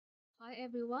Hi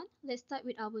everyone, let's start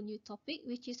with our new topic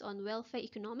which is on welfare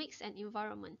economics and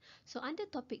environment. So under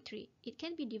topic 3, it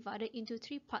can be divided into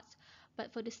 3 parts,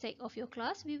 but for the sake of your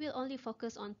class, we will only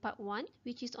focus on part 1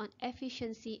 which is on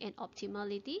efficiency and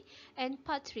optimality and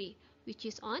part 3 which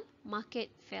is on market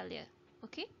failure.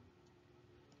 Okay?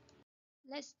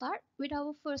 Let's start with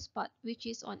our first part which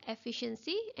is on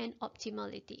efficiency and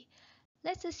optimality.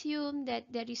 Let's assume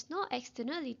that there is no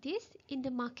externalities in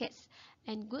the markets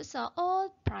and goods are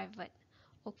all private.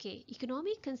 Okay,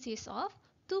 economy consists of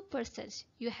two persons.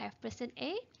 You have person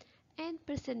A and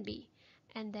person B.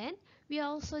 And then we are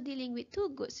also dealing with two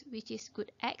goods, which is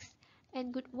good X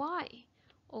and good Y.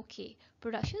 Okay,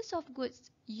 productions of goods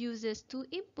uses two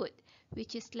input,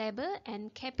 which is labor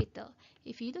and capital.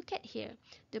 If you look at here,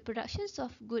 the productions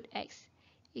of good X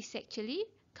is actually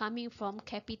coming from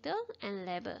capital and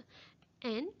labor.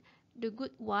 And the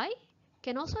good Y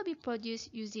can also be produced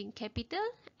using capital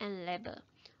and labor.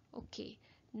 Okay,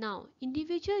 now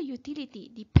individual utility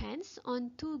depends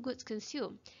on two goods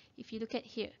consumed. If you look at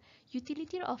here,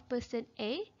 utility of person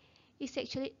A is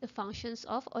actually the functions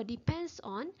of or depends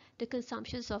on the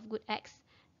consumptions of good X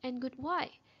and good Y.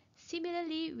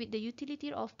 Similarly, with the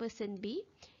utility of person B,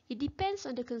 it depends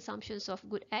on the consumptions of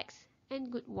good X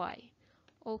and good Y.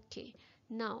 Okay,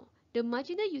 now the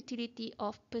marginal utility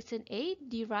of person A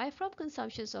derived from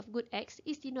consumptions of good X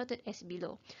is denoted as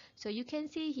below. So you can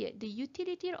see here the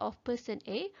utility of person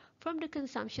A from the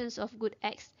consumptions of good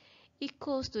X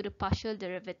equals to the partial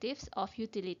derivatives of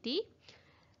utility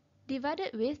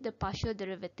divided with the partial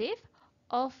derivative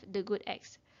of the good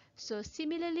X. So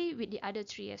similarly with the other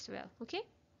three as well. Okay.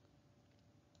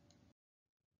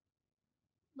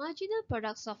 Marginal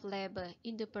products of labor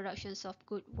in the productions of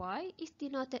good Y is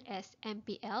denoted as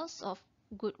MPLs of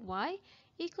good Y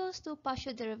equals to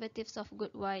partial derivatives of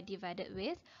good Y divided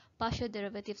with partial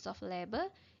derivatives of labor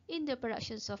in the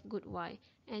productions of good Y,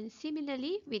 and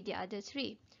similarly with the other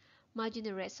three.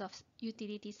 Marginal rates of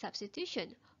utility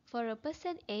substitution for a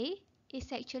person A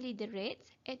is actually the rates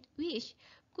at which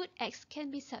good X can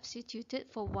be substituted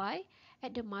for Y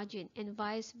at the margin and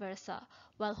vice versa,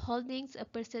 while holding a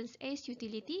person's A's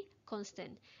utility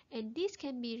constant, and this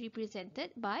can be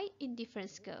represented by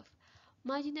indifference curve.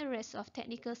 Marginal rates of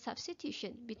technical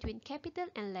substitution between capital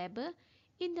and labor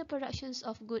in the productions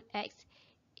of good X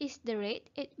is the rate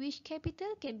at which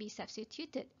capital can be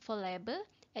substituted for labor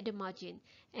at the margin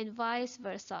and vice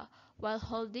versa, while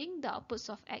holding the outputs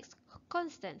of X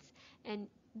constants, and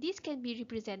this can be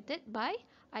represented by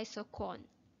isoquant.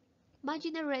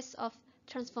 Marginal rates of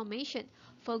transformation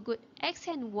for good X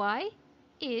and Y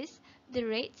is the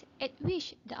rate at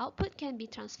which the output can be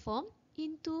transformed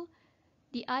into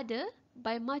the other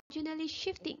by marginally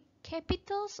shifting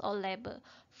capitals or labor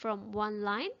from one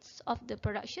lines of the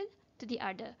production to the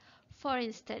other. For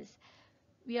instance,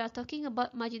 we are talking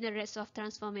about marginal rates of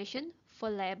transformation for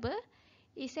labor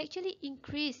is actually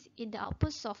increase in the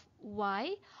outputs of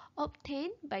Y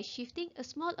obtained by shifting a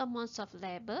small amounts of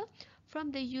labor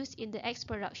from the use in the X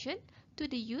production to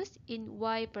the use in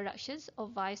Y productions or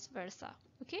vice versa.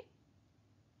 Okay?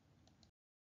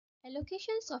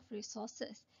 Allocations of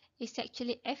resources is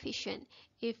actually efficient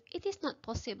if it is not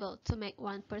possible to make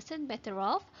one person better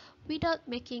off without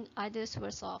making others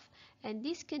worse off, and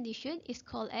this condition is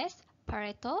called as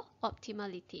Pareto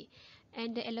optimality,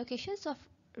 and the allocations of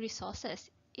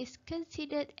resources is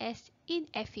considered as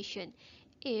inefficient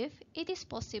if it is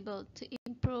possible to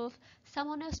improve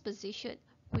someone else's position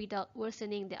without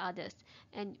worsening the others,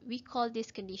 and we call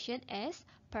this condition as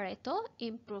Pareto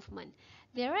improvement.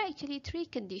 There are actually three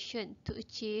conditions to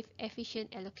achieve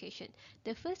efficient allocation.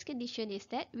 The first condition is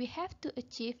that we have to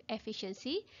achieve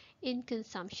efficiency in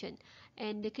consumption,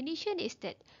 and the condition is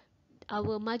that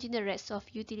our marginal rates of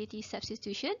utility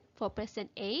substitution for person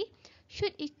A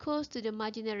should equal to the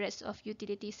marginal rates of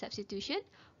utility substitution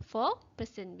for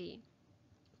person B.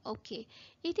 Okay,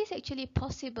 it is actually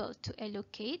possible to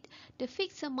allocate the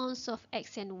fixed amounts of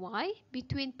X and Y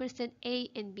between person A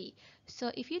and B.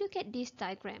 So if you look at this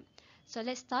diagram, so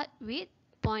let's start with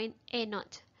point A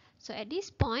naught. So at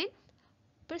this point,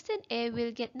 person A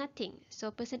will get nothing. So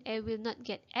person A will not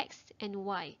get X and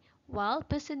Y, while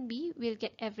person B will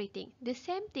get everything. The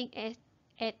same thing as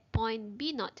at point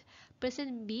B naught.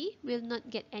 Person B will not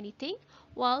get anything,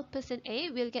 while person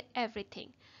A will get everything.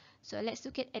 So let's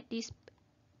look at this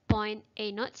point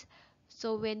A naught.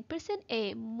 So when person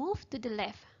A move to the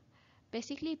left,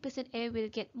 basically person A will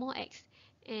get more X,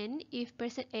 and if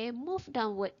person A move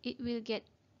downward, it will get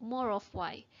more of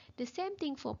Y. The same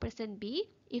thing for person B.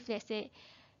 If let's say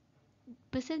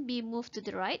person B move to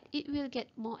the right, it will get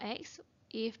more X.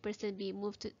 If person B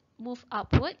move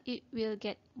upward, it will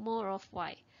get more of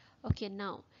Y. Okay,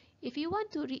 now if you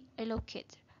want to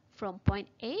reallocate from point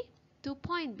A to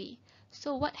point B,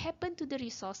 so what happened to the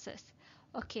resources?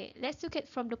 Okay, let's look at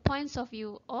from the points of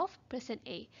view of person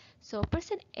A. So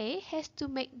person A has to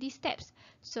make these steps.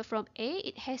 So from A,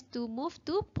 it has to move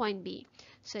to point B.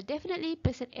 So definitely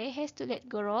person A has to let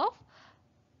go of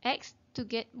X to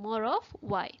get more of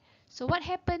Y. So what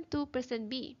happened to person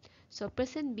B? So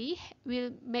person B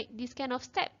will make this kind of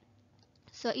step.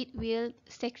 So it will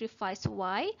sacrifice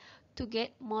Y to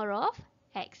get more of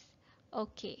X.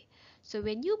 Okay, so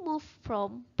when you move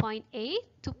from point A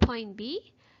to point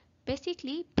B,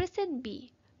 basically person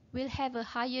B will have a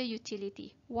higher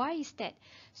utility. Why is that?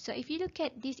 So if you look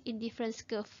at this indifference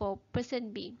curve for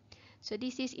person B, so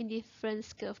this is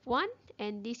indifference curve 1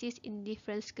 and this is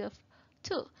indifference curve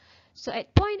 2. So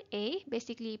at point A,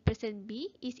 basically person B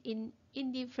is in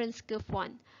indifference curve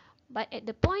 1. But at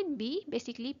the point B,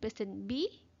 basically person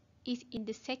B is in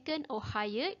the second or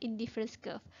higher indifference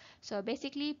curve. So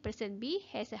basically person B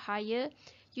has a higher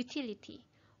utility.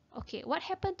 Okay, what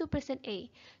happened to person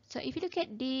A? So if you look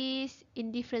at this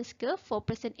indifference curve for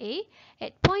person A,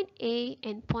 at point A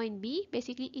and point B,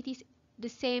 basically it is the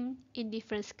same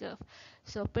indifference curve.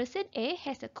 So person A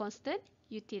has a constant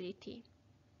utility.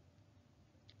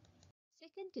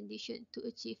 Second condition to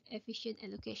achieve efficient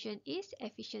allocation is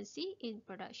efficiency in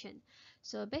production.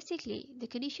 So basically, the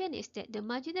condition is that the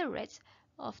marginal rates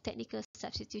of technical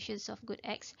substitutions of good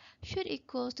X should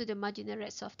equal to the marginal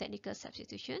rates of technical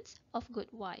substitutions of good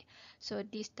Y. So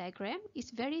this diagram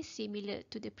is very similar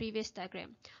to the previous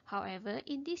diagram. However,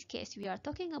 in this case, we are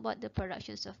talking about the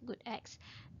productions of good X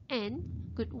and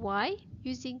good Y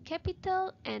using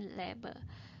capital and labor.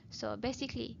 So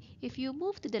basically, if you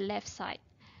move to the left side,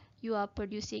 you are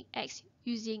producing X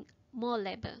using more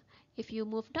labor. If you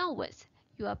move downwards,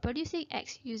 you are producing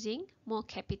X using more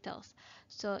capitals.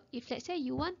 So if let's say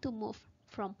you want to move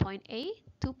from point A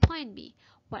to point B,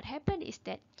 what happens is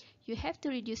that you have to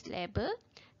reduce labor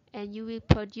and you will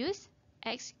produce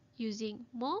X using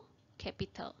more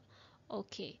capital.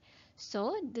 Okay,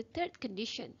 so the third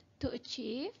condition to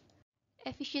achieve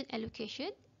efficient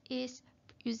allocation is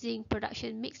using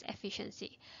production mix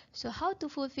efficiency. So how to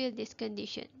fulfill this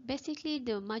condition? Basically,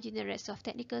 the marginal rates of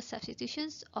technical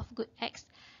substitutions of good X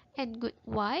and good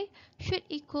Y should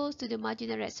equal to the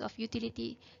marginal rates of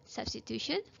utility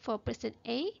substitution for person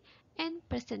A and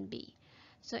person B.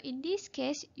 So in this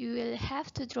case, you will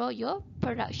have to draw your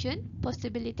production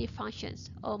possibility functions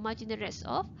or marginal rates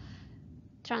of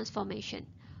transformation.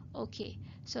 Okay,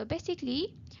 so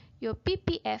basically your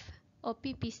PPF or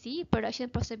PPC, production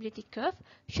possibility curve,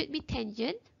 should be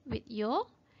tangent with your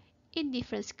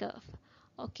indifference curve.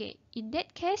 Okay, in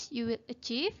that case you will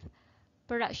achieve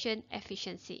production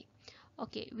efficiency,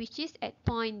 okay, which is at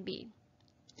point B.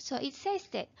 So it says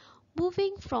that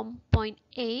moving from point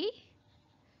A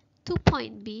to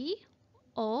point B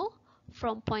or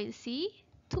from point C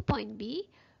to point B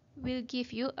will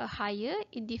give you a higher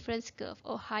indifference curve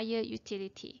or higher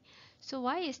utility. So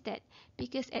why is that?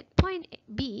 Because at point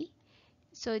B,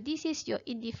 so this is your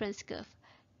indifference curve.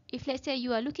 If let's say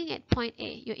you are looking at point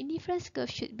A, your indifference curve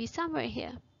should be somewhere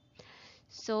here.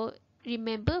 So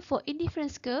remember, for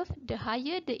indifference curve, the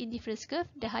higher the indifference curve,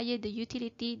 the higher the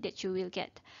utility that you will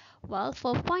get. While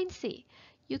for point C,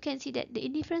 you can see that the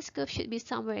indifference curve should be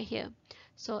somewhere here.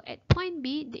 So at point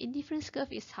B, the indifference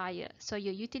curve is higher, so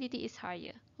your utility is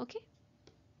higher. Okay?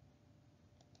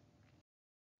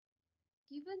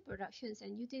 Given productions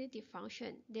and utility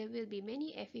function, there will be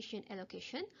many efficient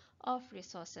allocation of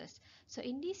resources. So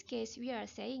in this case, we are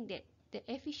saying that the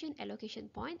efficient allocation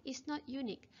point is not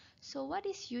unique. So what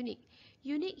is unique?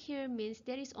 Unique here means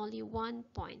there is only one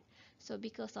point. So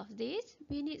because of this,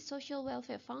 we need social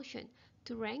welfare function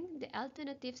to rank the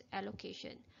alternatives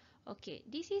allocation. Okay,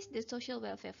 this is the social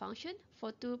welfare function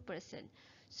for two persons.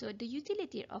 So the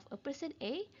utility of a person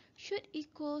A should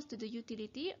equal to the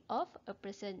utility of a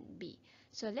person B.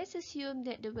 So let's assume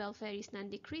that the welfare is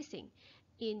non-decreasing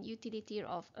in utility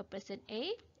of a person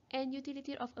A and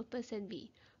utility of a person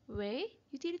B, where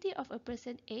utility of a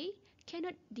person A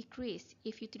cannot decrease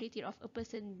if utility of a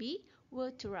person B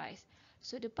were to rise.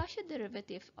 So the partial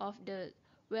derivative of the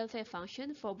welfare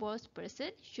function for both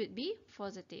persons should be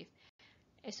positive,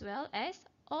 as well as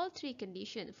all three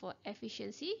conditions for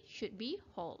efficiency should be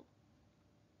whole.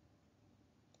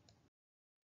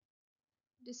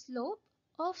 The slope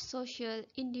of social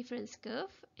indifference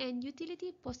curve and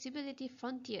utility possibility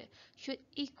frontier should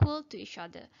equal to each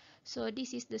other. So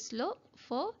this is the slope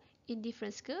for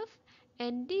indifference curve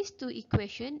and these two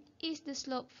equation is the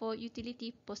slope for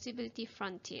utility possibility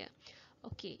frontier.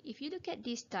 Okay, if you look at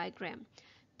this diagram,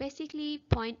 basically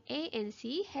point A and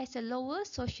C has a lower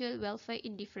social welfare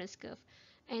indifference curve.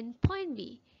 And point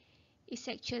B is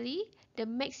actually the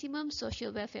maximum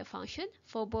social welfare function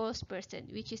for both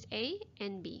persons, which is A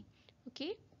and B.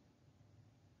 Okay?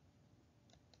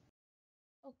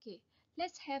 Okay,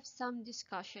 let's have some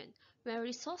discussion where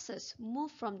resources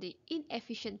move from the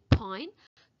inefficient point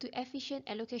to efficient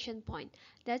allocation point.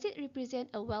 Does it represent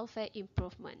a welfare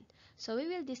improvement? So we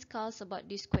will discuss about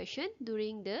this question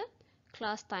during the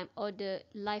class time or the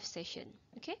live session.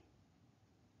 Okay?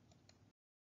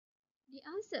 The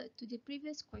answer to the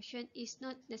previous question is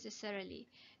not necessarily,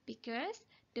 because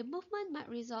the movement might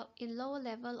result in lower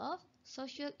level of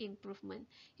social improvement.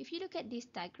 If you look at this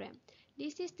diagram,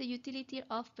 this is the utility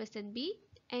of person B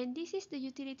and this is the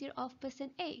utility of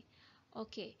person A.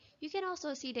 Okay, you can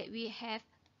also see that we have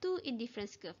two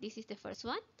indifference curve. This is the first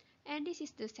one and this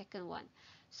is the second one.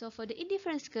 So for the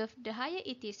indifference curve, the higher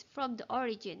it is from the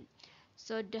origin,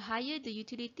 so the higher the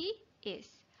utility is.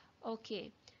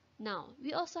 Okay. Now,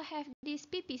 we also have this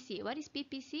PPC. What is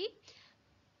PPC?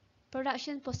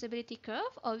 Production Possibility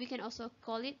Curve, or we can also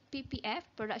call it PPF,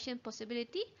 Production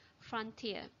Possibility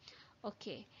Frontier.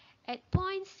 Okay, at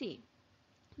point C,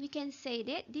 we can say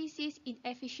that this is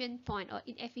inefficient point or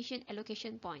inefficient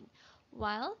allocation point,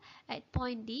 while at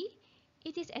point D,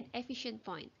 it is an efficient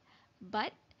point.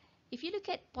 But if you look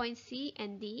at point C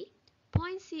and D,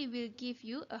 point C will give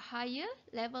you a higher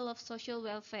level of social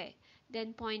welfare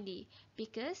than point D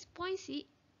because point C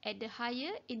at the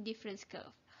higher indifference curve.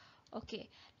 Okay,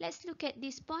 let's look at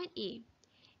this point E.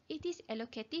 It is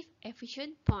allocative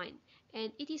efficient point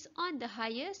and it is on the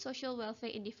higher social welfare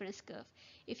indifference curve.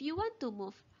 If you want to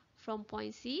move from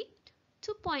point C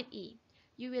to point E,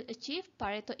 you will achieve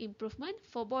Pareto improvement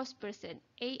for both person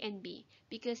A and B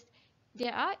because they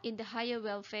are in the higher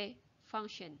welfare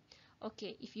function.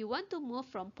 Okay, if you want to move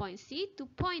from point C to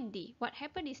point D, what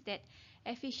happened is that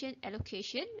efficient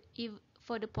allocation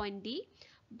for the point D,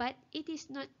 but it is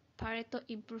not Pareto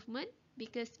improvement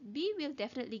because B will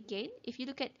definitely gain. If you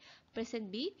look at person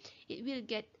B, it will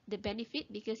get the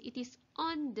benefit because it is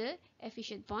on the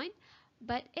efficient point,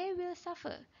 but A will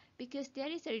suffer because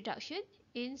there is a reduction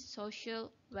in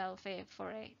social welfare for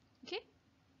A. Okay?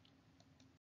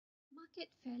 Market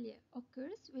failure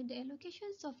occurs when the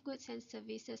allocations of goods and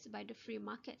services by the free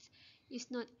markets is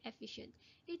not efficient.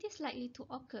 It is likely to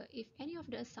occur if any of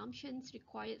the assumptions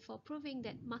required for proving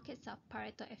that markets are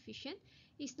Pareto efficient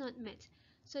is not met.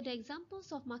 So the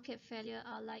examples of market failure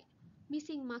are like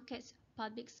missing markets,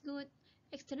 public good,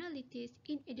 externalities,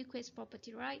 inadequate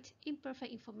property rights,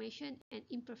 imperfect information, and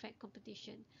imperfect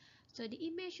competition. So the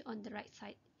image on the right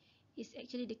side is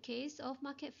actually the case of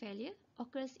market failure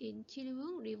occurs in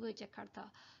Ciliwung River,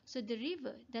 Jakarta. So the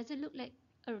river doesn't look like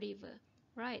a river,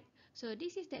 right? So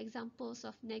this is the examples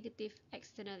of negative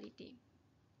externality.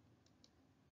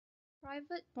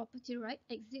 Private property right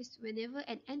exists whenever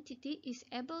an entity is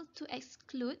able to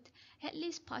exclude, at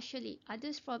least partially,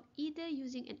 others from either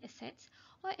using an asset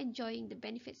or enjoying the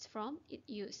benefits from its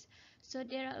use. So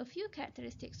there are a few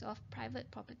characteristics of private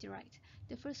property rights.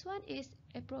 The first one is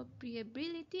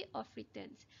appropriability of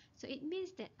returns. So it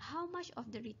means that how much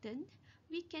of the return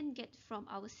we can get from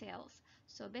our sales.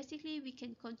 So basically we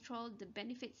can control the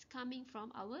benefits coming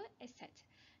from our asset.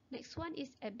 Next one is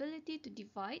ability to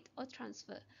divide or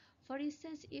transfer. For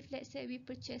instance, if let's say we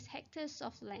purchase hectares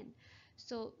of land,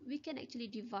 so we can actually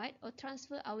divide or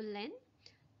transfer our land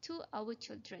to our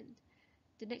children.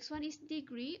 The next one is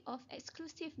degree of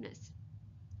exclusiveness.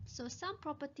 So some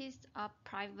properties are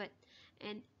private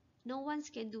and no one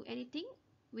can do anything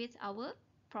with our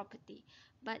property.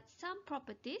 But some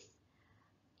properties,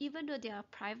 even though they are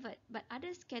private, but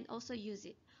others can also use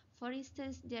it. For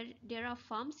instance, there are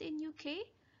farms in UK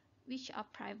which are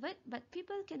private, but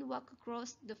people can walk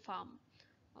across the farm.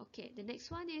 Okay, the next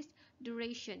one is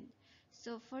duration.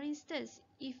 So for instance,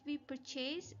 if we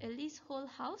purchase a leasehold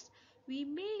house, we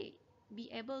may be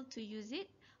able to use it,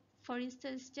 for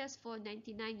instance, just for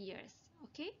 99 years.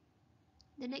 Okay,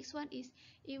 the next one is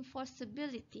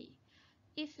enforceability.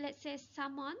 If let's say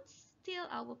someone steal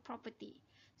our property,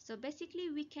 so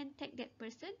basically we can take that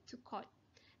person to court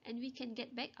and we can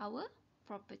get back our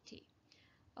property.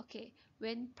 Okay,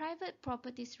 when private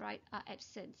properties right are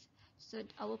absent, so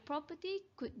our property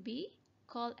could be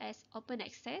called as open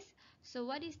access. So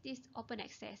what is this open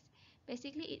access?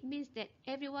 Basically it means that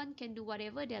everyone can do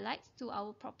whatever they like to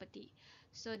our property.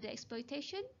 So the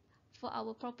exploitation for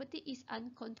our property is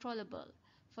uncontrollable.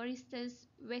 For instance,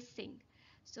 wasting.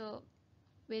 So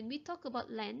when we talk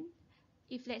about land,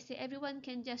 if let's say everyone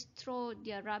can just throw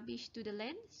their rubbish to the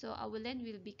land, so our land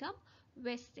will become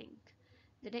wasting.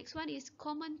 The next one is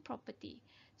common property.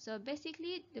 So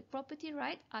basically the property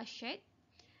rights are shared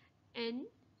and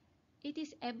it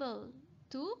is able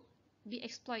to be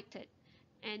exploited.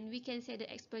 And we can say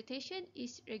that exploitation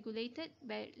is regulated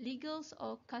by legals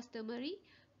or customary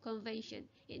convention.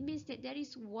 It means that there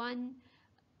is one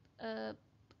uh,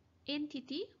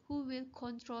 entity who will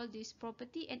control this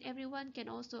property and everyone can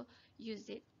also use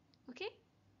it. Okay?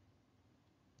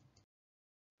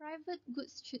 Private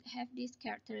goods should have these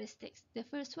characteristics. The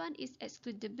first one is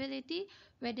excludability,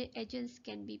 whether agents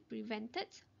can be prevented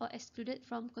or excluded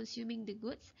from consuming the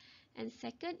goods. And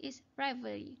second is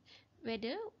rivalry,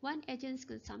 whether one agent's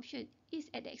consumption is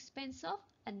at the expense of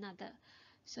another.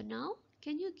 So now,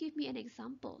 can you give me an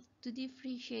example to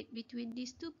differentiate between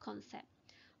these two concepts?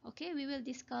 Okay, we will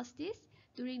discuss this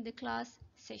during the class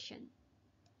session.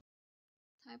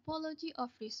 Typology of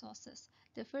resources.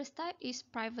 The first type is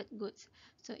private goods.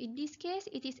 So in this case,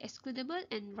 it is excludable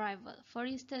and rival. For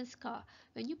instance, car.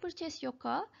 When you purchase your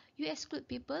car, you exclude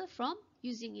people from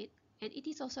using it. And it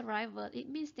is also rival. It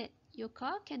means that your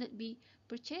car cannot be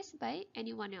purchased by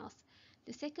anyone else.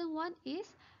 The second one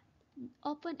is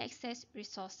open access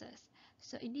resources.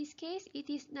 So in this case, it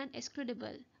is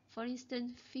non-excludable. For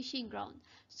instance, fishing ground.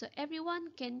 So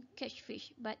everyone can catch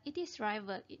fish, but it is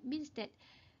rival. It means that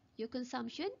your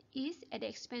consumption is at the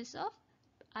expense of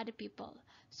other people.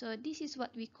 So this is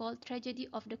what we call tragedy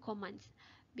of the commons.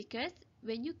 Because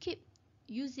when you keep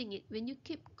using it, when you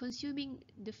keep consuming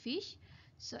the fish,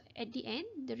 so at the end,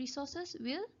 the resources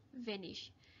will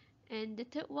vanish. And the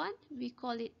third one, we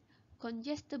call it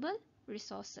congestible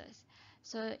resources.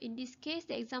 So in this case,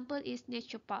 the example is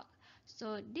nature park.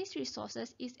 So this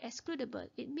resources is excludable.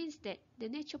 It means that the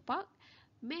nature park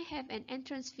may have an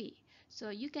entrance fee. So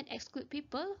you can exclude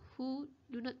people who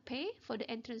do not pay for the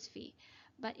entrance fee.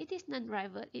 But it is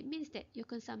non-rival. It means that your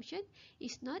consumption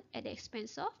is not at the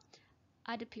expense of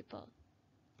other people.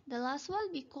 The last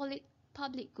one, we call it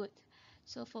public good.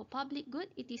 So for public good,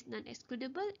 it is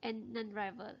non-excludable and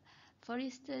non-rival. For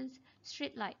instance,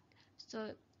 street light.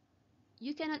 So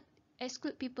you cannot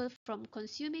exclude people from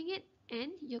consuming it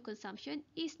and your consumption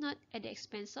is not at the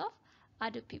expense of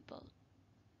other people.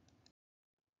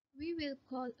 We will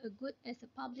call a good as a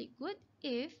public good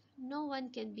if no one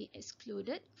can be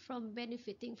excluded from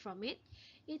benefiting from it.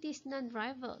 It is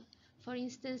non-rival. For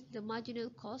instance, the marginal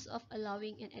cost of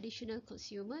allowing an additional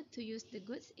consumer to use the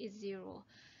goods is zero.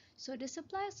 So the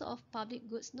suppliers of public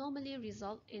goods normally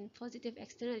result in positive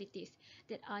externalities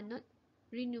that are not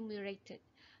remunerated.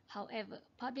 However,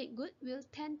 public good will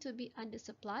tend to be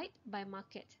undersupplied by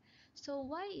market. So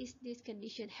why is this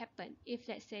condition happen? If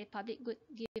let's say public good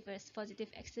give us positive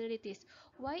externalities,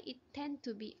 why it tend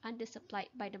to be undersupplied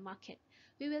by the market?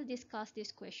 We will discuss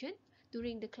this question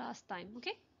during the class time,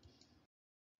 okay?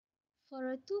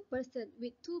 For a two-person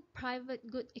with two private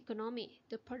good economy,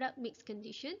 the product mix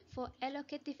condition for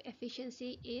allocative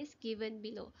efficiency is given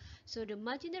below. So the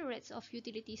marginal rates of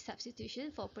utility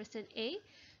substitution for person A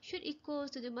should equal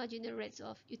to the marginal rates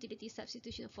of utility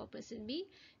substitution for person B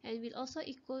and will also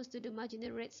equal to the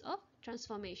marginal rates of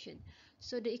transformation.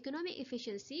 So the economic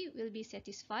efficiency will be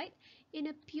satisfied in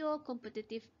a pure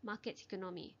competitive market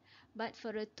economy. But for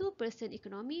a two-person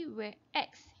economy where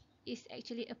X is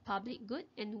actually a public good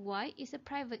and Y is a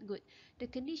private good, the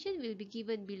condition will be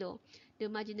given below. The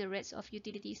marginal rates of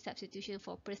utility substitution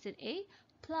for person A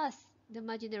plus the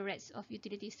marginal rates of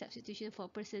utility substitution for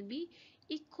person B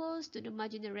equals to the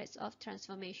marginal rates of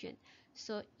transformation.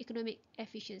 So economic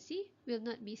efficiency will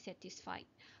not be satisfied.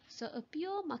 So a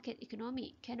pure market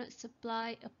economy cannot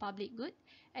supply a public good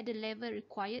at the level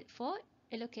required for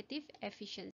allocative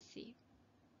efficiency.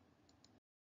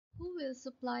 Who will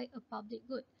supply a public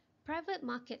good? Private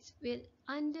markets will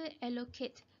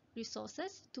under-allocate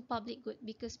resources to public good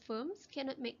because firms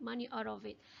cannot make money out of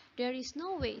it. There is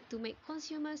no way to make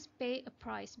consumers pay a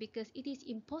price because it is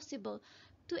impossible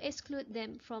to exclude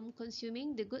them from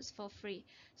consuming the goods for free.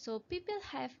 So people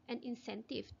have an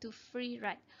incentive to free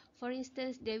ride. For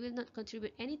instance, they will not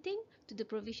contribute anything to the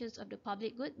provisions of the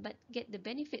public good but get the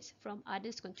benefits from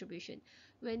others' contribution.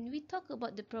 When we talk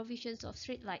about the provisions of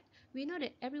street light, we know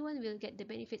that everyone will get the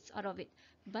benefits out of it,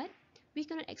 but we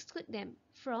cannot exclude them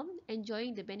from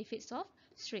enjoying the benefits of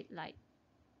street light.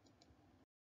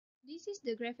 This is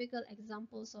the graphical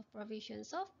examples of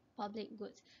provisions of public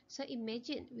goods. So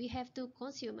imagine we have two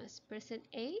consumers, person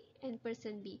A and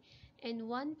person B, and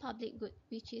one public good,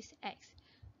 which is X.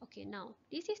 Okay, now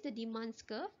this is the demands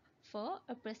curve for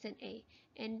a person A,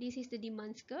 and this is the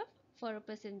demands curve for a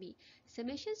person B.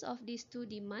 Summations of these two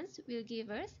demands will give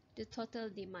us the total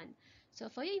demand. So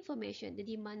for your information, the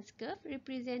demands curve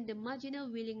represents the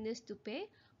marginal willingness to pay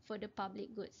for the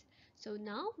public goods. So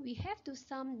now we have to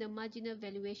sum the marginal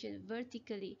valuation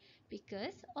vertically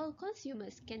because all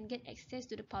consumers can get access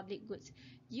to the public goods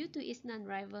due to its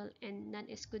non-rival and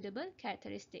non-excludable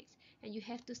characteristics, and you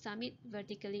have to sum it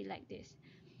vertically like this.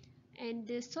 And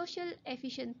the social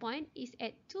efficient point is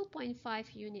at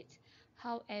 2.5 units.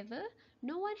 However,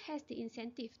 no one has the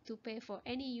incentive to pay for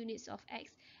any units of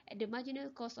X at the marginal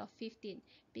cost of 15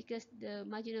 because the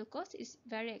marginal cost is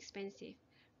very expensive,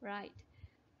 right?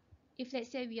 If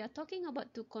let's say we are talking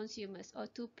about two consumers or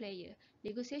two players,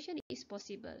 negotiation is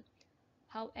possible.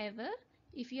 However,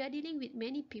 if you are dealing with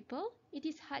many people, it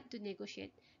is hard to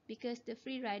negotiate because the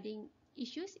free riding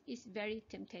issues is very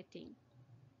tempting.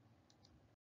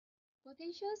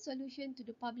 Potential solution to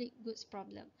the public goods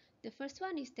problem. The first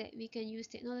one is that we can use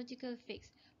technological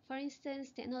fix. For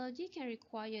instance, technology can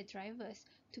require drivers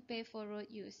to pay for road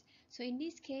use. So in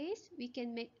this case, we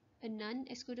can make a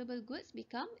non-excludable goods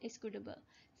become excludable.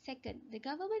 Second, the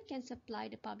government can supply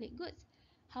the public goods.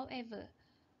 However,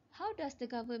 how does the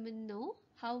government know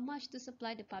how much to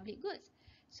supply the public goods?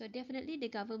 So definitely the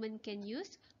government can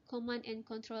use command and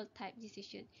control type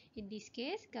decision. In this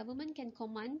case, government can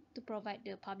command to provide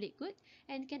the public good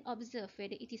and can observe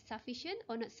whether it is sufficient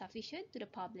or not sufficient to the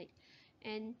public.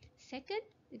 And second,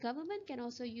 the government can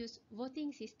also use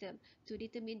voting system to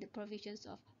determine the provisions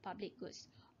of public goods.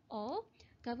 Or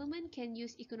government can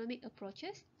use economic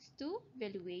approaches to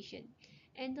valuation.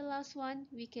 And the last one,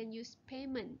 we can use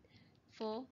payment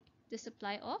for the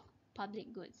supply of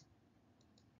public goods.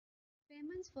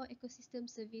 Payments for ecosystem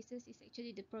services is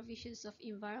actually the provisions of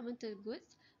environmental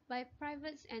goods by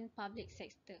private and public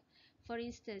sector. For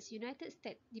instance, United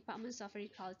States Department of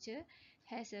Agriculture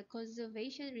has a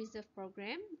conservation reserve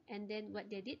program, and then what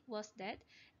they did was that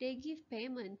they give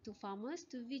payment to farmers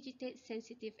to vegetate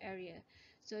sensitive area.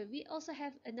 So we also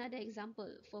have another example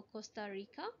for Costa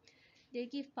Rica. They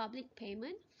give public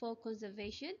payment for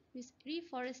conservation,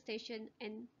 reforestation,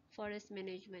 and forest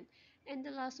management. And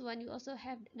the last one, you also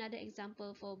have another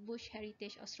example for Bush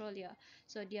Heritage Australia.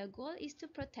 So their goal is to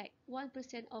protect 1%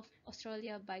 of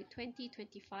Australia by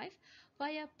 2025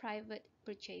 via private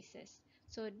purchases.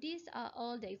 So these are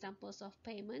all the examples of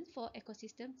payment for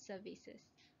ecosystem services.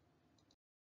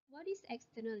 What is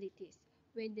externalities?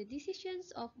 When the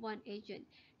decisions of one agent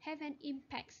have an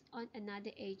impact on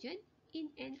another agent in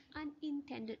an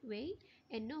unintended way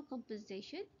and no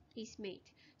compensation is made.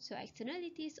 So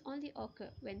externalities only occur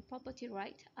when property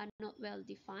rights are not well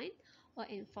defined or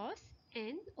enforced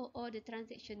and or the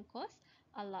transaction costs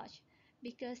are large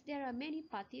because there are many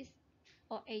parties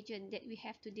or agent that we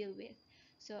have to deal with.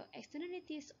 So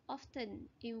externalities often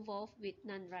involve with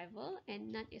non-rival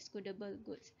and non-excludable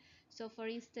goods. So for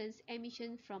instance,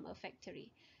 emission from a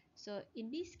factory. So in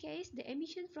this case, the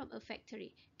emission from a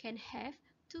factory can have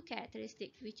two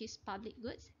characteristics, which is public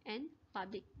goods and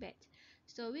public bad.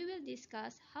 So we will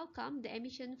discuss how come the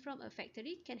emission from a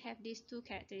factory can have these two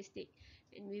characteristics,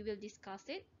 and we will discuss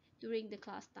it during the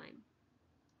class time.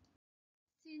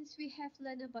 Since we have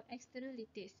learned about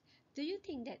externalities, do you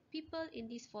think that people in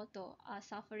this photo are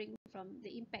suffering from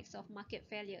the impacts of market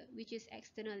failure, which is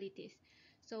externalities?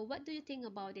 So what do you think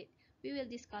about it? We will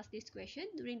discuss this question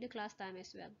during the class time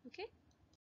as well, okay?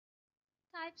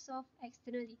 Types of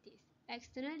externalities.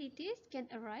 Externalities can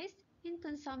arise in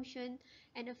consumption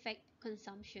and affect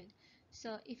consumption.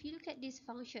 So if you look at this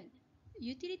function,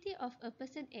 utility of a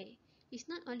person A is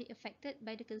not only affected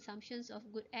by the consumptions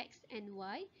of good X and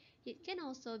Y, it can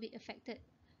also be affected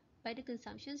by the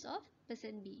consumptions of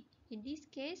person B. In this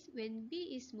case, when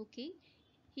B is smoking,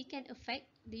 he can affect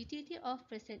the utility of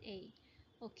person A.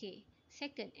 Okay.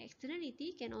 Second,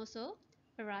 externality can also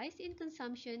arise in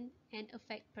consumption and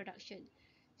affect production.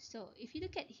 So if you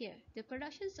look at here, the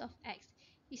productions of X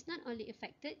is not only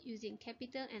affected using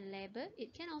capital and labor,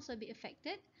 it can also be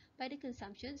affected by the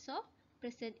consumptions of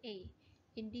person A.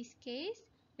 In this case,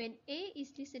 when A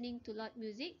is listening to loud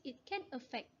music, it can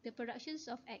affect the productions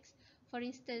of X. For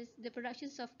instance, the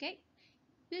productions of cake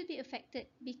will be affected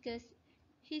because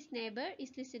his neighbor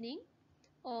is listening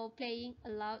or playing a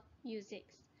loud music.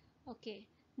 Okay,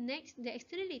 next, the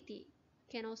externality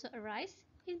can also arise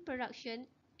in production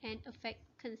and affect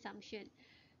consumption.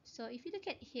 So if you look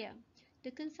at here,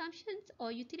 the consumptions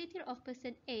or utility of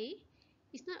person A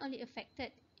is not only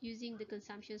affected using the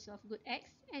consumptions of good X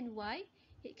and Y,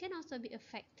 it can also be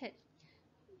affected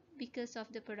because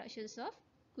of the productions of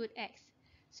good X.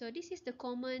 So this is the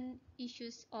common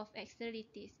issues of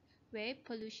externalities where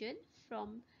pollution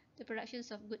from the productions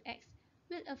of good X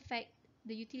will affect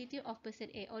the utility of person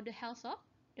A or the health of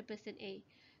the person A.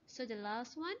 So the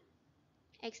last one,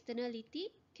 externality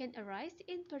can arise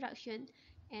in production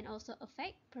and also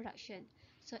affect production.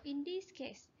 So in this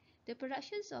case, the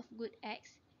productions of good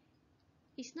X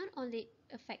is not only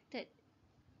affected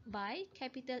by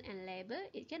capital and labor,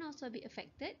 it can also be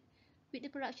affected with the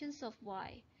productions of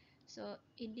Y. So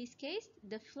in this case,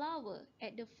 the flour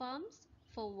at the farms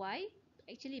for Y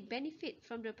actually benefit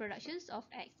from the productions of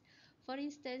X. For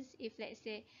instance, if let's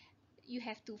say you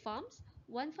have two farms,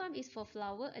 one farm is for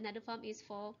flour, another farm is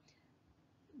for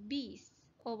bees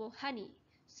or honey.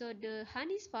 So the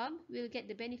honey's farm will get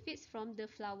the benefits from the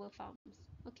flower farms.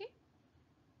 Okay?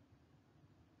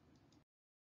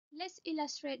 Let's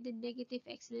illustrate the negative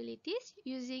externalities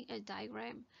using a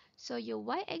diagram. So your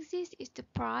y-axis is the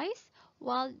price,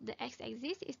 while the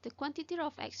x-axis is the quantity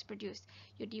of x produced.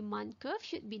 Your demand curve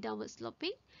should be downward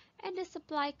sloping, and the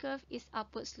supply curve is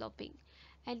upward sloping.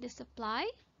 And the supply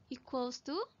equals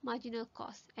to marginal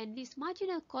cost, and this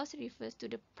marginal cost refers to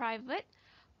the private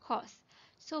cost.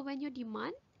 So when your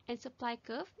demand and supply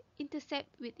curve intersect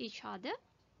with each other,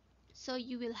 so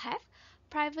you will have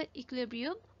private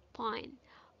equilibrium point.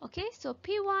 Okay, so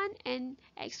P1 and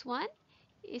X1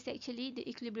 is actually the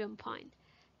equilibrium point.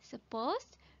 Suppose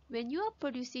when you are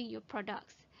producing your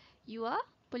products, you are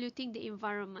polluting the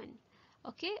environment,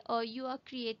 okay, or you are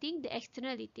creating the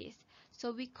externalities.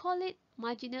 So we call it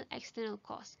marginal external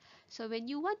cost. So when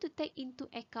you want to take into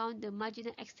account the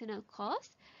marginal external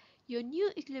cost, your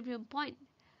new equilibrium point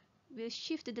will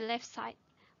shift to the left side.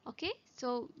 Okay,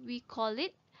 so we call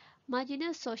it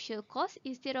marginal social cost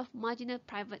instead of marginal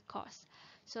private cost.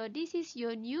 So this is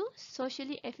your new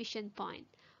socially efficient point.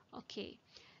 Okay,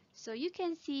 so you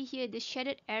can see here the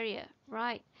shaded area,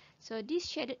 right? So this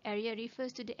shaded area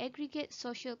refers to the aggregate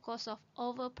social cost of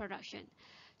overproduction.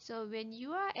 So when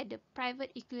you are at the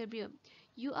private equilibrium,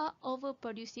 you are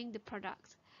overproducing the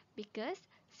products because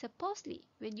supposedly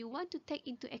when you want to take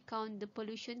into account the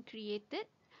pollution created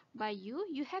by you,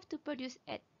 you have to produce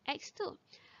at X2.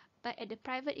 But at the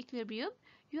private equilibrium,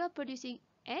 you are producing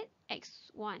at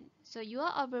X1. So you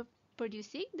are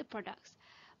overproducing the products.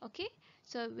 Okay,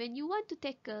 so when you want to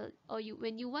tackle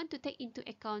when you want to take into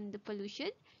account the pollution,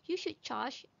 you should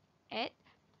charge at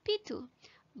P2.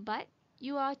 But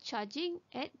you are charging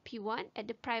at P1 at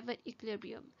the private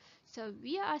equilibrium. So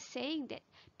we are saying that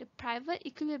the private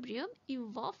equilibrium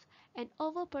involves an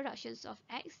overproduction of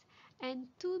X and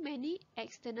too many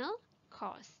external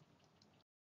costs.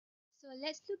 So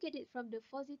let's look at it from the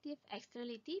positive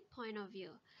externality point of view.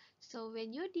 So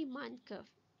when your demand curve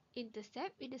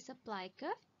intercept with the supply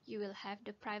curve, you will have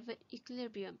the private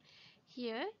equilibrium.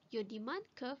 Here, your demand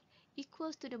curve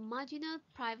equals to the marginal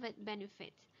private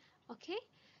benefit. Okay,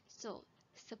 so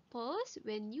suppose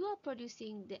when you are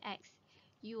producing the X,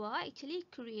 you are actually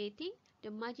creating the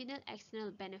marginal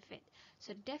external benefit.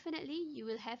 So definitely you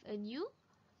will have a new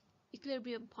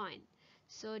equilibrium point.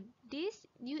 So this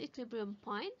new equilibrium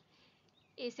point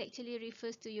is actually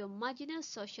refers to your marginal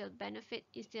social benefit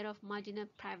instead of marginal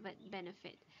private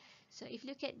benefit. So if you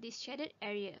look at this shaded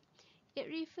area, it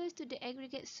refers to the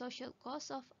aggregate social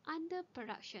cost of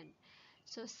underproduction.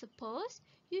 So suppose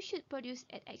you should produce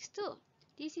at X2.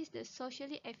 This is the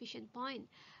socially efficient point,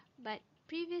 but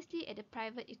previously at the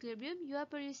private equilibrium, you are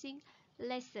producing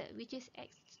lesser, which is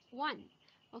X1.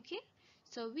 Okay,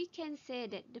 so we can say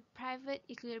that the private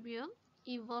equilibrium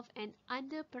involve an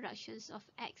underproduction of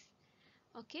X.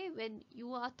 Okay, when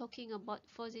you are talking about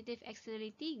positive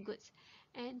externality goods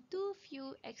and too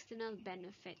few external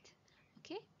benefit.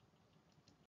 Okay,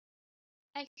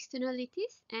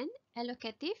 externalities and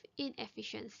allocative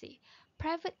inefficiency.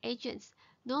 Private agents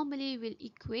normally will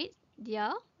equate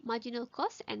their marginal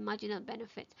cost and marginal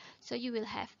benefits. So you will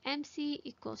have MC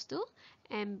equals to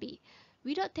MB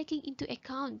without taking into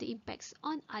account the impacts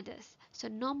on others. So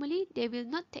normally they will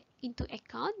not take into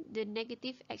account the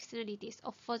negative externalities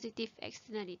or positive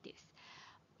externalities.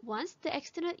 Once the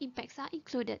external impacts are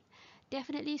included,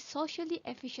 definitely socially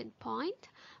efficient point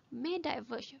may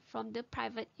diverge from the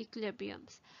private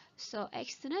equilibriums. So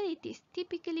externalities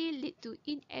typically lead to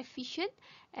inefficient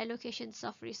allocations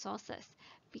of resources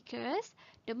because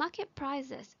the market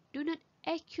prices do not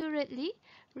accurately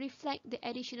reflect the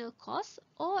additional costs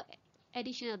or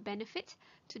additional benefits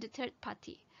to the third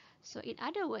party. So in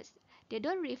other words, they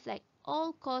don't reflect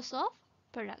all costs of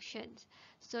production.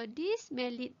 So this may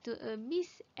lead to a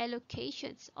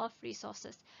misallocations of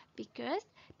resources because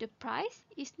the price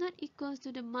is not equal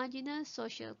to the marginal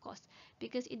social cost,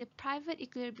 because in the private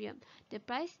equilibrium the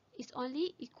price is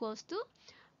only equals to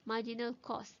marginal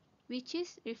cost, which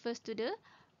is refers to the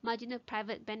marginal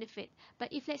private benefit.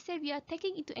 But if let's say we are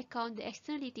taking into account the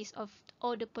externalities of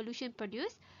all the pollution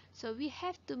produced, so we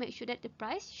have to make sure that the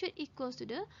price should equal to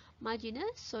the marginal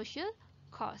social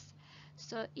cost.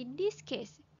 So in this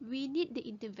case, we need the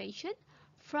intervention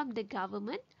from the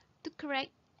government to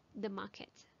correct the market.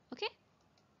 Okay?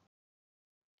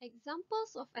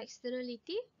 Examples of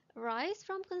externality arise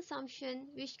from consumption,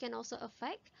 which can also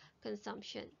affect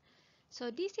consumption. So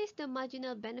this is the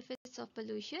marginal benefits of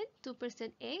pollution to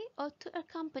person A or to a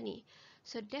company.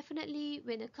 So definitely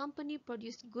when a company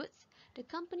produces goods, the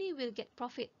company will get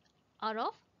profit out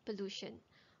of pollution.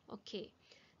 Okay,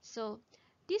 so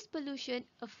this pollution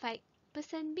affect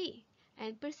person B,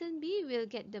 and person B will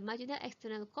get the marginal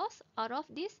external cost out of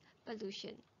this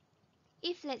pollution.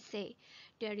 If let's say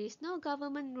there is no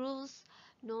government rules,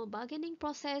 no bargaining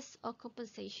process or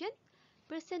compensation,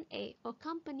 person A or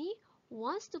company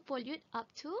wants to pollute up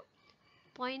to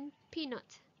point P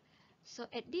naught. So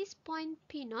at this point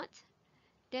P naught,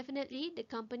 definitely the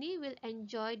company will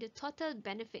enjoy the total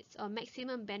benefits or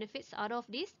maximum benefits out of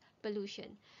this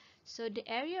pollution. So the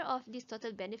area of this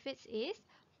total benefits is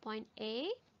point A,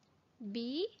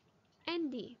 B,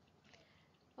 and D.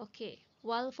 Okay,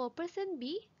 while for person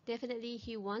B, definitely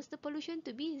he wants the pollution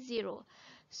to be 0.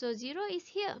 So 0 is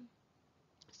here.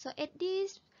 So at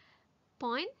this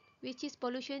point, which is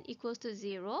pollution equals to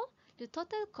 0, the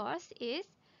total cost is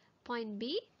point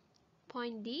B,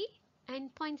 point D,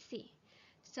 and point C.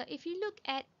 So if you look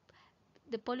at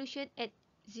the pollution at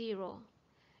 0,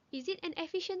 is it an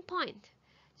efficient point?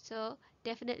 So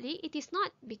definitely it is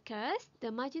not, because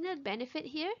the marginal benefit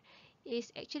here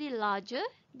is actually larger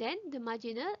than the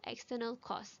marginal external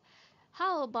cost.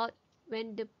 How about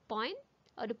when the point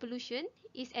or the pollution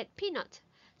is at P naught?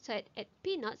 So at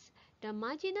P naught, the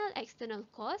marginal external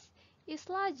cost is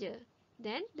larger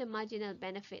than the marginal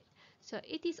benefit. So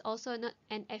it is also not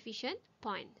an efficient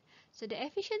point. So the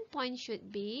efficient point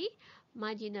should be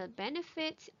marginal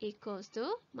benefit equals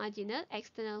to marginal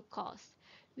external cost,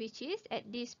 which is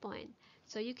at this point.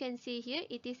 So you can see here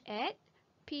it is at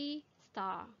P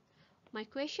star. My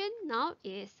question now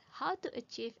is how to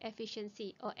achieve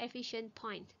efficiency or efficient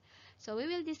point. So we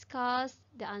will discuss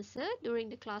the answer during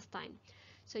the class time.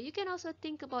 So you can also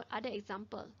think about other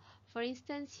example. For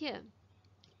instance here,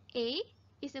 A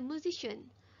is a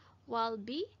musician while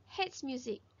B hates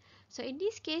music. So in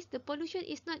this case, the pollution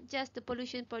is not just the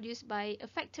pollution produced by a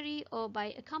factory or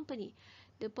by a company.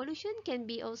 The pollution can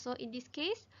be also, in this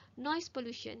case, noise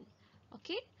pollution.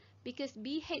 Okay? Because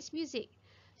B hates music.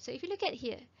 So if you look at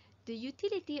here, the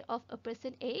utility of a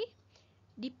person A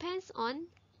depends on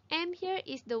M. Here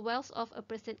is the wealth of a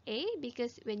person A,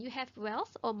 because when you have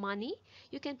wealth or money,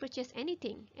 you can purchase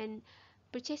anything, and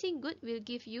purchasing good will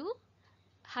give you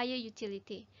higher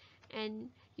utility. And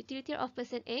utility of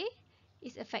person A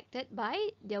is affected by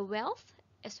their wealth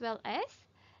as well as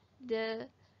the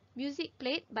music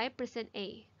played by person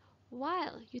A.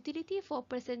 While utility for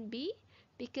person B,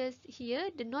 because here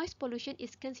the noise pollution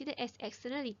is considered as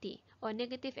externality or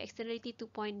negative externality to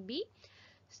point B,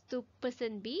 to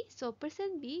person B. So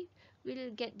person B will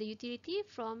get the utility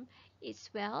from its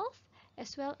wealth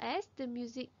as well as the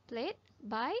music played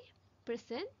by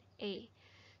person A.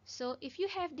 So if you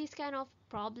have this kind of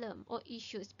problem or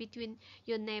issues between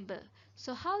your neighbor,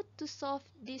 so how to solve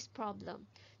this problem?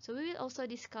 So we will also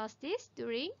discuss this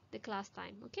during the class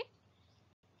time, okay?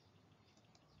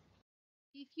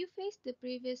 If you face the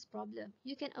previous problem,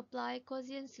 you can apply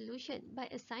Gaussian solution by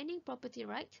assigning property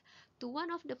rights to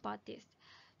one of the parties.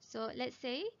 So let's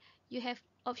say you have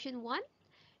option 1,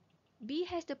 B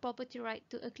has the property right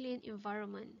to a clean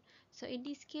environment. So in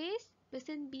this case,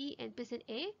 person B and person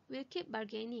A will keep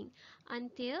bargaining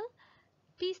until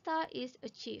P star is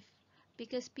achieved,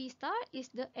 because P star is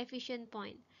the efficient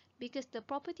point, because the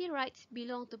property rights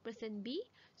belong to person B,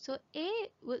 so A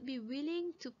would be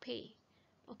willing to pay,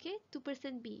 okay, to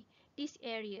person B this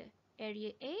area,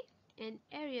 area A and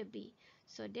area B,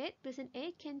 so that person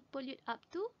A can pollute up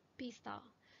to P star.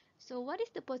 So what is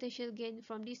the potential gain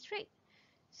from this trade?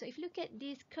 So if you look at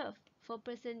this curve for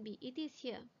person B, it is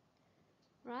here,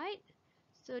 right?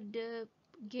 So the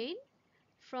gain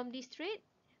from this trade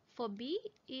for B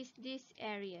is this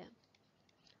area.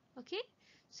 Okay,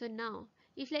 so now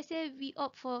if let's say we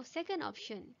opt for second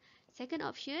option,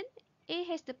 A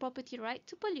has the property right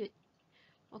to pollute.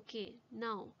 Okay,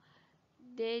 now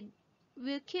they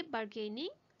will keep bargaining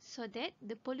so that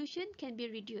the pollution can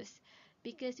be reduced,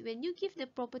 because when you give the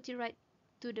property right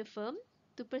to the firm,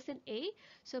 to person A,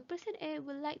 so person A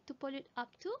will like to pollute up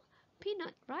to P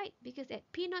naught, right? Because at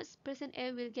P naught, person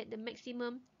A will get the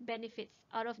maximum benefits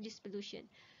out of this pollution.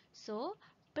 So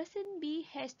person B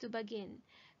has to bargain.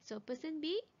 So person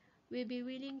B will be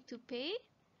willing to pay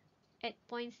at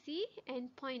point C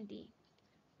and point D,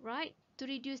 right, to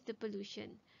reduce the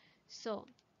pollution. So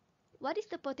what is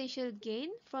the potential gain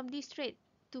from this trade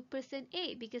to person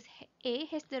A? Because A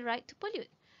has the right to pollute.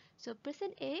 So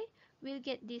person A will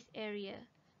get this area.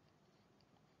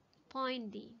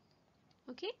 Point D.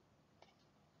 Okay,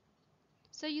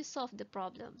 so you solve the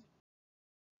problem.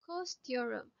 Coase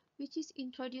theorem, which is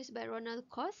introduced by Ronald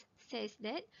Coase, says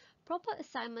that proper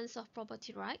assignments of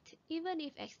property rights, even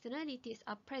if externalities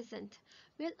are present,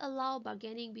 will allow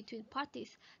bargaining between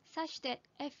parties such that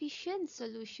efficient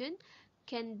solution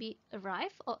can be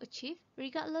arrived or achieved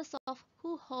regardless of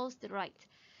who holds the right.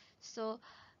 So,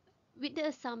 with the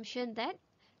assumption that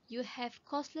you have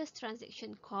costless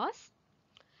transaction costs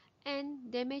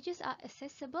and damages are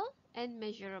accessible and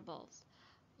measurable.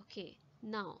 Okay,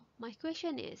 now my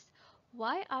question is,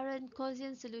 why aren't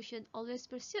Gaussian solutions always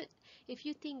pursued if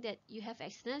you think that you have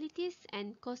externalities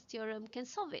and Gauss theorem can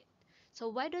solve it? So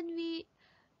why don't we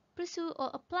pursue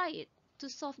or apply it to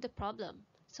solve the problem?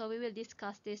 So we will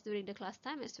discuss this during the class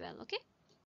time as well, okay?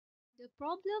 The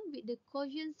problem with the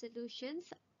Gaussian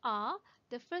solutions are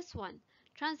the first one,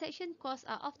 transaction costs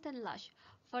are often large.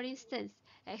 For instance,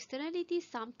 externality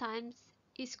sometimes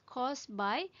is caused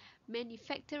by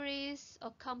manufacturers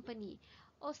or company,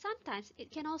 or sometimes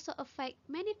it can also affect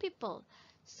many people.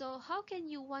 So how can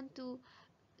you want to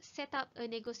set up a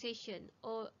negotiation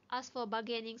or ask for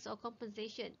bargainings or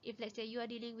compensation if let's say you are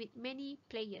dealing with many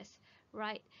players,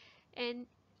 right? And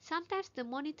sometimes the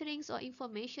monitorings or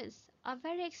informations are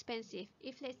very expensive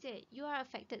if let's say you are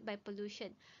affected by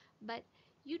pollution, but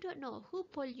you don't know who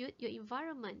pollute your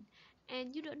environment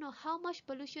and you don't know how much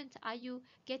pollution are you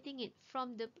getting it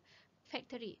from the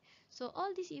factory. So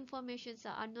all these informations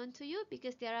are unknown to you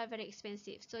because they are very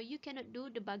expensive, so you cannot do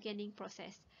the bargaining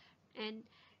process. And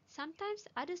sometimes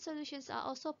other solutions are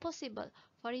also possible.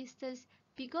 For instance,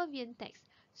 Pigovian tax.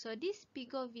 So this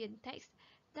Pigovian tax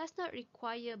does not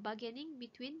require bargaining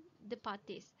between the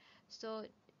parties. So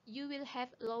you will have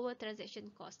lower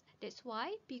transaction costs. That's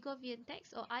why Pigovian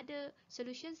tax or other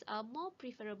solutions are more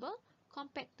preferable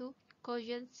compared to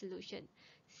Gaussian solution.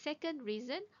 Second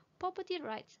reason, property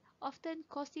rights often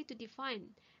costly to define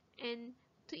and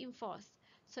to enforce.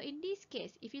 So in this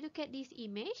case, if you look at this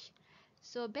image,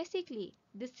 so basically,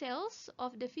 the cells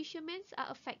of the fishermen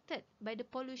are affected by the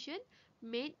pollution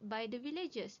made by the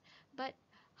villagers. But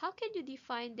how can you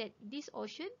define that this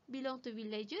ocean belong to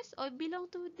villagers or belong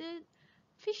to the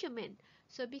fishermen?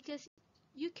 So because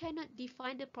you cannot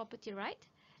define the property right,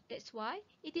 that's why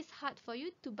it is hard for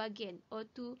you to bargain or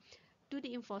to do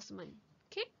the enforcement.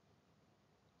 Okay?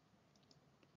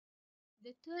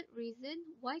 The third reason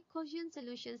why Gaussian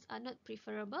solutions are not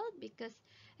preferable because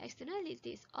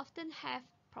externalities often have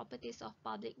properties of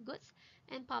public goods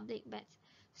and public bads.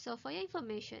 So for your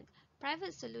information,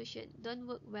 private solutions don't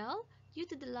work well due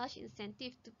to the large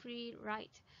incentive to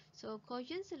pre-write. So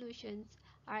Gaussian solutions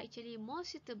are actually more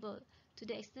suitable to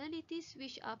the externalities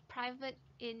which are private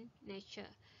in nature.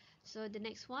 So the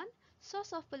next one,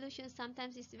 source of pollution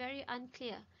sometimes is very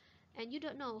unclear and you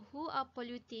don't know who are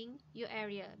polluting your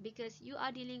area because you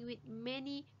are dealing with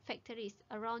many factories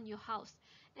around your house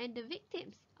and the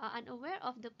victims are unaware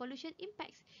of the pollution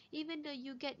impacts even though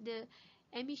you get the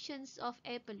emissions of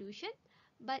air pollution,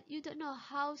 but you don't know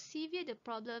how severe the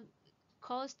problem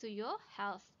caused to your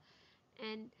health.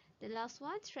 And the last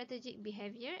one, strategic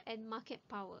behavior and market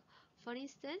power. For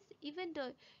instance, even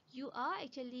though you are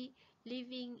actually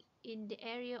living in the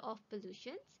area of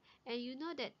pollutions and you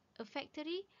know that a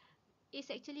factory is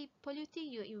actually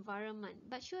polluting your environment,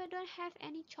 but you don't have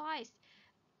any choice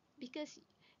because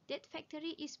that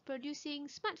factory is producing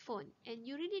smartphone and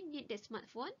you really need that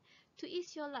smartphone to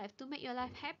ease your life, to make your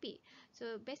life happy.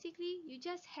 So basically you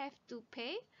just have to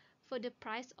pay for the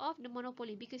price of the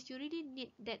monopoly because you really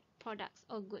need that products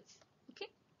or goods. Okay.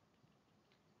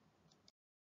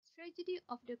 Tragedy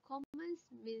of the commons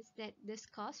means that the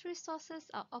scarce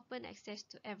resources are open access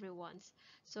to everyone.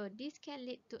 So this can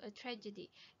lead to a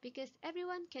tragedy because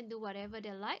everyone can do whatever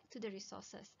they like to the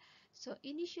resources. So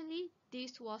initially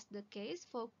this was the case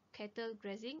for cattle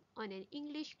grazing on an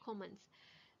English commons.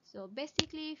 So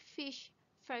basically fish,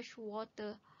 fresh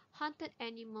water, hunted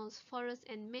animals, forests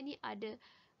and many other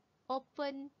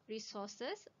open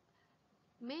resources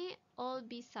may all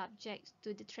be subject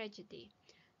to the tragedy.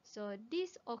 So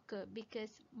this occurs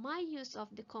because my use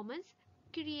of the commons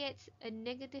creates a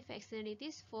negative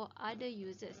externalities for other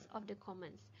users of the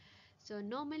commons. So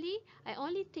normally, I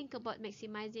only think about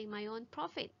maximizing my own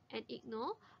profit and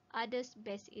ignore others'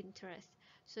 best interest.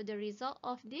 So the result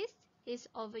of this is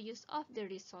overuse of the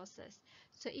resources.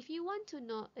 So if you want to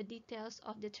know the details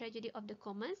of the tragedy of the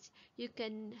commons, you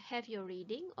can have your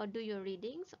reading or do your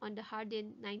readings on the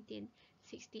Hardin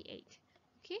 1968.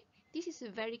 Okay, this is a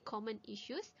very common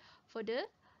issues for the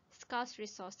scarce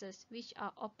resources which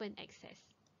are open access.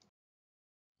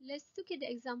 Let's look at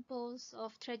the examples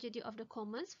of tragedy of the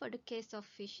commons for the case of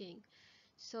fishing.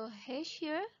 So H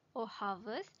here, or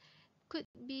harvest, could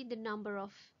be the number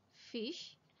of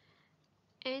fish,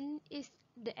 N is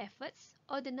the efforts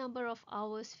or the number of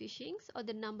hours fishing or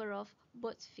the number of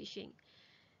boats fishing.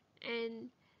 And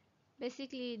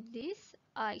basically these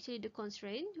are actually the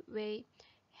constraint where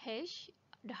H,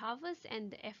 the harvest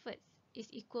and the efforts is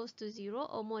equals to 0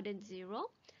 or more than 0.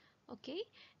 Okay,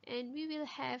 and we will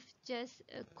have just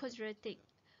a quadratic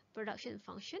production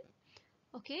function.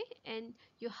 Okay, and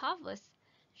your harvest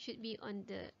should be on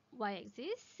the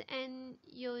y-axis and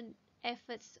your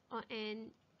efforts on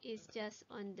n is just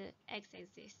on the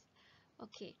x-axis.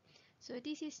 Okay, so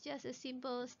this is just a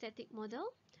simple static model.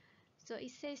 So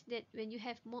it says that when you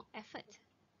have more effort,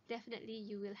 definitely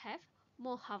you will have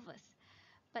more harvest.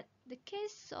 But the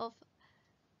case of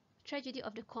tragedy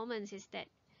of the commons is that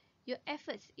your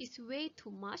efforts is way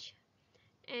too much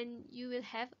and you will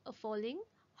have a falling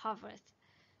harvest.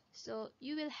 So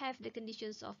you will have the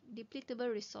conditions of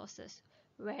depletable resources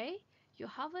where your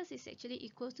harvest is actually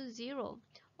equal to 0,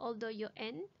 although your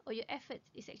N or your effort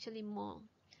is actually more.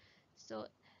 So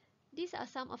these are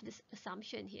some of the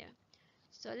assumptions here.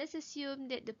 So let's assume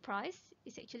that the price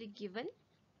is actually given.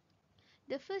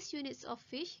 The first units of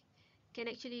fish can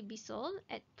actually be sold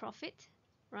at profit,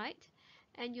 right?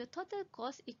 And your total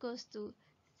cost equals to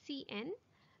Cn.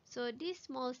 So this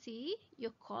small c,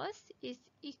 your cost, is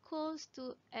equals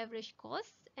to average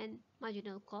cost and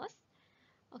marginal cost.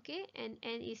 Okay, and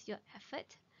n is your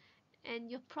effort.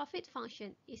 And your profit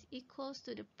function is equals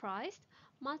to the price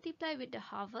multiplied with the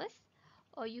harvest,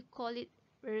 or you call it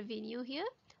revenue here,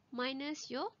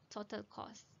 minus your total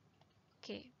cost.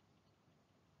 Okay.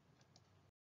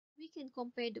 We can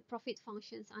compare the profit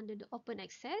functions under the open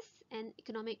access and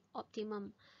economic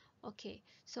optimum. Okay,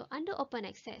 so under open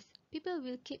access, people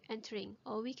will keep entering,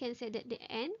 or we can say that the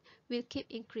n will keep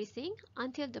increasing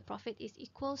until the profit is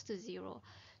equals to 0.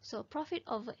 So profit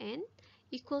over n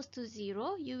equals to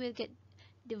 0, you will get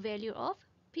the value of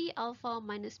p alpha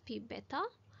minus p beta,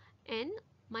 n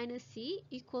minus c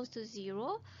equals to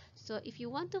 0. So if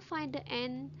you want to find the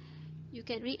n, you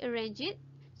can rearrange it.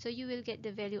 So you will get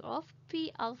the value of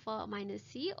p alpha minus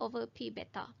c over p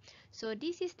beta. So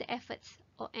this is the efforts,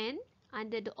 or n,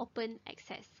 under the open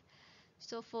access.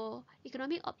 So for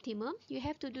economic optimum, you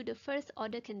have to do the first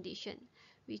order condition,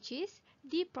 which is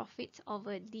d profits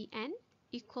over dn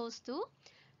equals to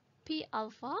p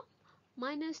alpha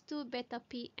minus 2 beta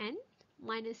pn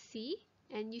minus c,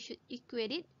 and you should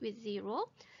equate it with 0.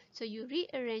 So you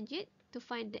rearrange it to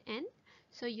find the n.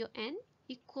 So your n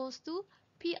equals to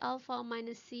p alpha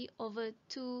minus c over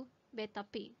 2 beta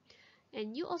p.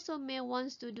 And you also may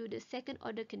want to do the second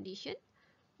order condition.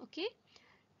 Okay,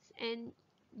 and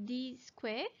d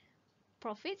square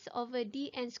profits over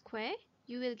dn square,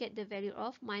 you will get the value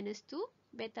of minus 2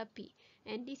 beta p,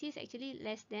 and this is actually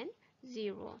less than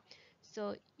 0.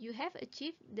 So you have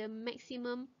achieved the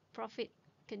maximum profit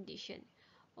condition.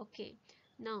 Okay,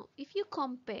 now if you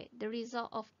compare the result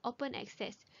of open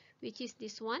access, which is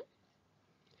this one,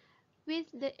 with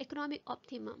the economic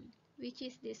optimum, which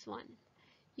is this one,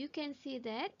 you can see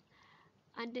that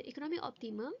under economic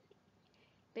optimum,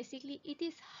 basically it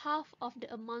is half of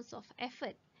the amounts of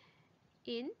effort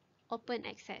in open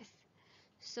access.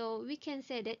 So we can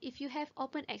say that if you have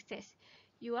open access,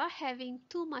 you are having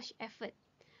too much effort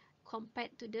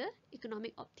compared to the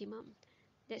economic optimum.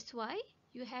 That's why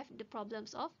you have the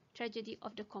problems of tragedy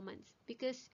of the commons,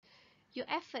 because your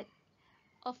effort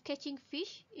of catching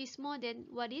fish is more than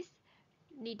what is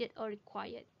needed or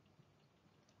required.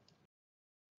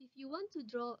 If you want to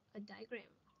draw a diagram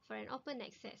for an open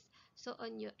access, so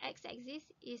on your x-axis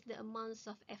is the amounts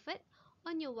of effort,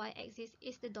 on your y-axis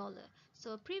is the dollar.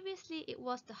 So previously it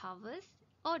was the harvest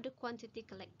or the quantity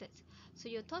collected. So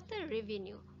your total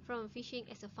revenue from fishing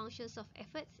as a function of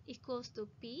efforts equals to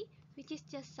P, which is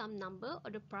just some number or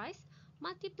the price,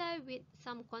 multiplied with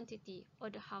some quantity or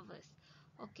the harvest.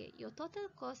 Okay, your total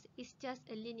cost is just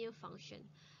a linear function.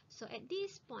 So at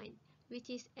this point, which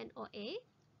is NOA,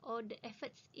 or the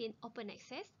efforts in open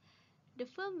access, the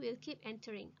firm will keep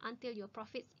entering until your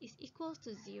profits is equal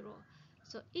to 0.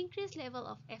 So increased level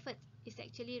of effort is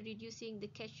actually reducing the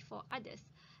catch for others.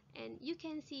 And you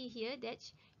can see here that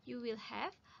you will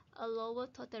have a lower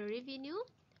total revenue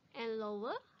and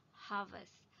lower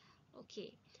harvest.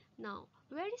 Okay, now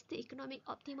where is the economic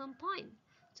optimum point?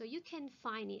 So you can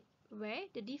find it where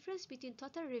the difference between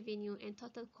total revenue and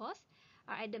total cost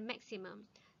are at the maximum.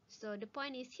 So the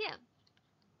point is here,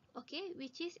 okay,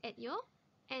 which is at your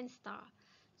n star.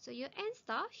 So your n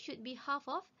star should be half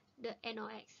of the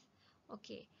NOx.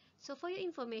 Okay, so for your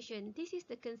information, this is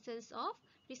the concerns of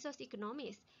resource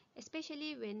economists,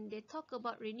 especially when they talk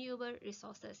about renewable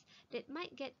resources that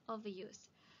might get overused.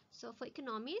 So for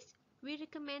economists, we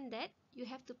recommend that you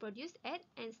have to produce at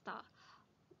N star.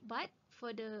 But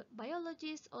for the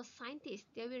biologists or scientists,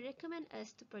 they will recommend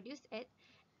us to produce at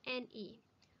NE.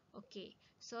 Okay,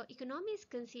 so economists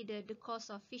consider the cost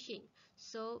of fishing.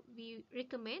 So we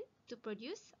recommend to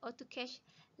produce or to catch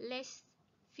less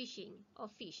fishing or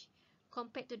fish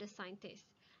compared to the scientists.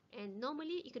 And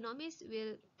normally economists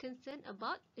will concern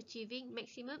about achieving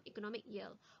maximum economic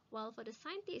yield, while for the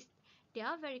scientists, they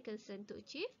are very concerned to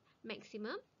achieve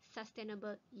maximum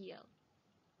sustainable yield.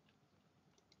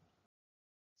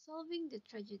 Solving the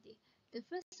tragedy. The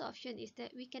first option is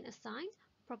that we can assign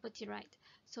property right.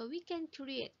 So we can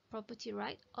create property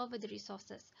right over the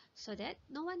resources so that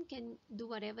no one can do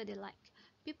whatever they like.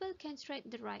 People can trade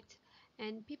the right,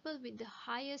 and people with the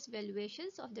highest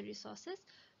valuations of the resources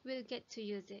will get to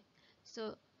use it.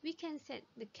 So we can set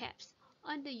the caps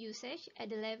on the usage at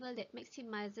the level that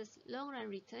maximizes long-run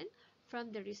return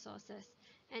from the resources.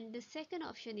 And the second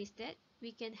option is that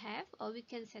we can have or we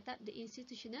can set up the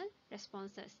institutional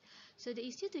responses. So the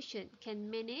institution can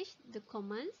manage the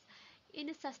commons in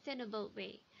a sustainable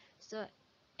way. So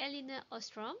Elinor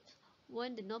Ostrom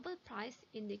won the Nobel Prize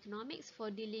in Economics for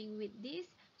dealing with this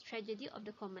tragedy of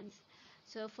the commons.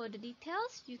 So for the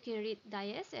details, you can read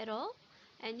Dias et al.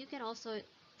 And you can also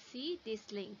see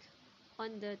this link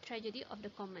on the tragedy of the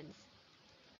commons.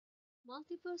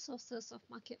 Multiple sources of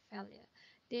market failure.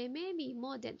 There may be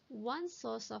more than one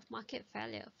source of market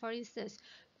failure. For instance,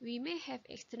 we may have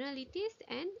externalities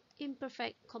and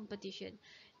imperfect competition.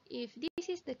 If this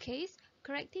is the case,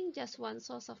 correcting just one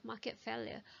source of market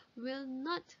failure will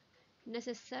not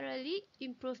necessarily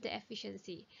improve the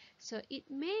efficiency. So it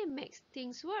may make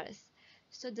things worse.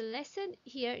 So the lesson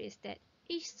here is that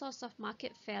each source of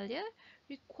market failure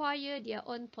require their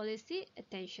own policy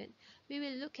attention. We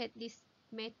will look at this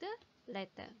matter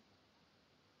later.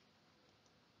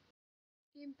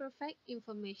 Imperfect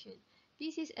information.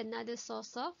 This is another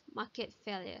source of market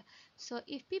failure. So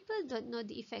if people don't know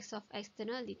the effects of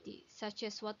externality, such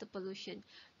as water pollution,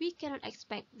 we cannot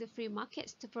expect the free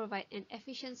markets to provide an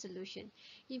efficient solution.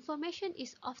 Information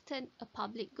is often a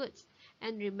public good.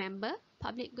 And remember,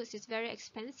 public goods is very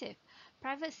expensive.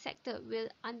 Private sector will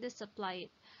undersupply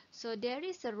it. So there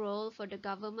is a role for the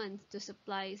government to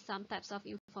supply some types of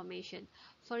information.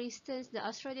 For instance, the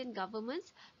Australian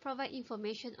governments provide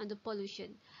information on the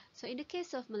pollution. So in the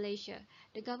case of Malaysia,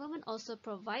 the government also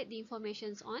provide the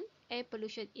information on air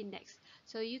pollution index.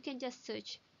 So you can just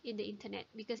search in the internet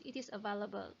because it is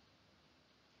available.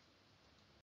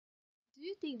 Do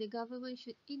you think the government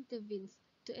should intervene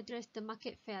to address the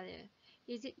market failure?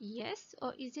 Is it yes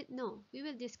or is it no? We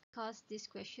will discuss this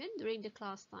question during the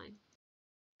class time.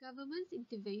 Government's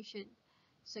intervention.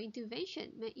 So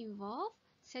intervention may involve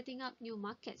setting up new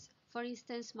markets. For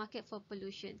instance, market for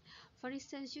pollution. For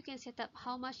instance, you can set up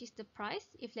how much is the price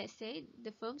if let's say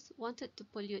the firms wanted to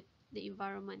pollute the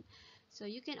environment. So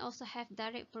you can also have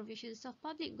direct provisions of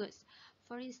public goods.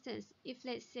 For instance, if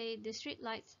let's say the street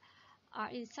lights are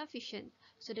insufficient,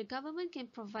 so the government can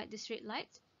provide the street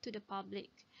lights to the public.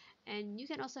 And you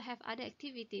can also have other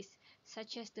activities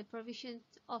such as the provision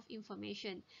of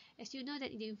information. As you know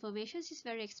that the information is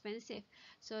very expensive,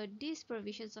 so these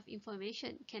provisions of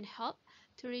information can help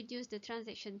to reduce the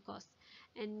transaction cost.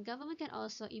 And government can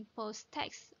also impose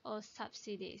tax or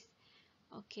subsidies.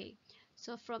 Okay,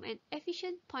 so from an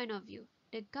efficient point of view,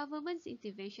 the government's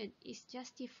intervention is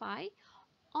justified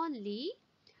only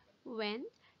when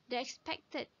the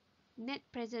expected net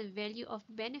present value of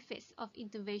benefits of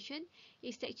intervention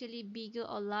is actually bigger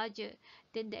or larger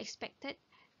than the expected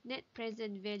net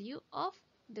present value of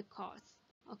the cost.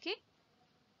 Okay?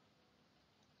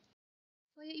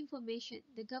 For your information,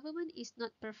 the government is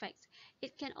not perfect.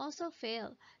 It can also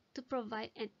fail to provide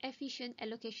an efficient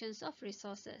allocations of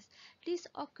resources. This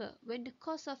occurs when the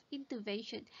cost of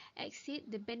intervention exceeds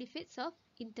the benefits of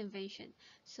intervention.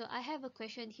 So I have a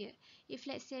question here. If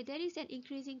let's say there is an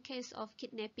increasing case of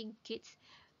kidnapping kids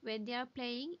when they are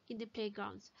playing in the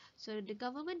playgrounds, so the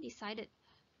government decided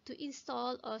to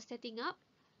install or setting up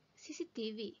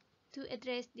CCTV to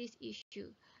address this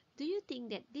issue. Do you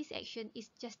think that this action is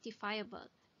justifiable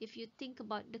if you think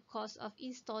about the cost of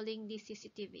installing this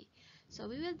CCTV? So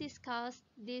we will discuss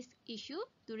this issue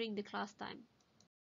during the class time.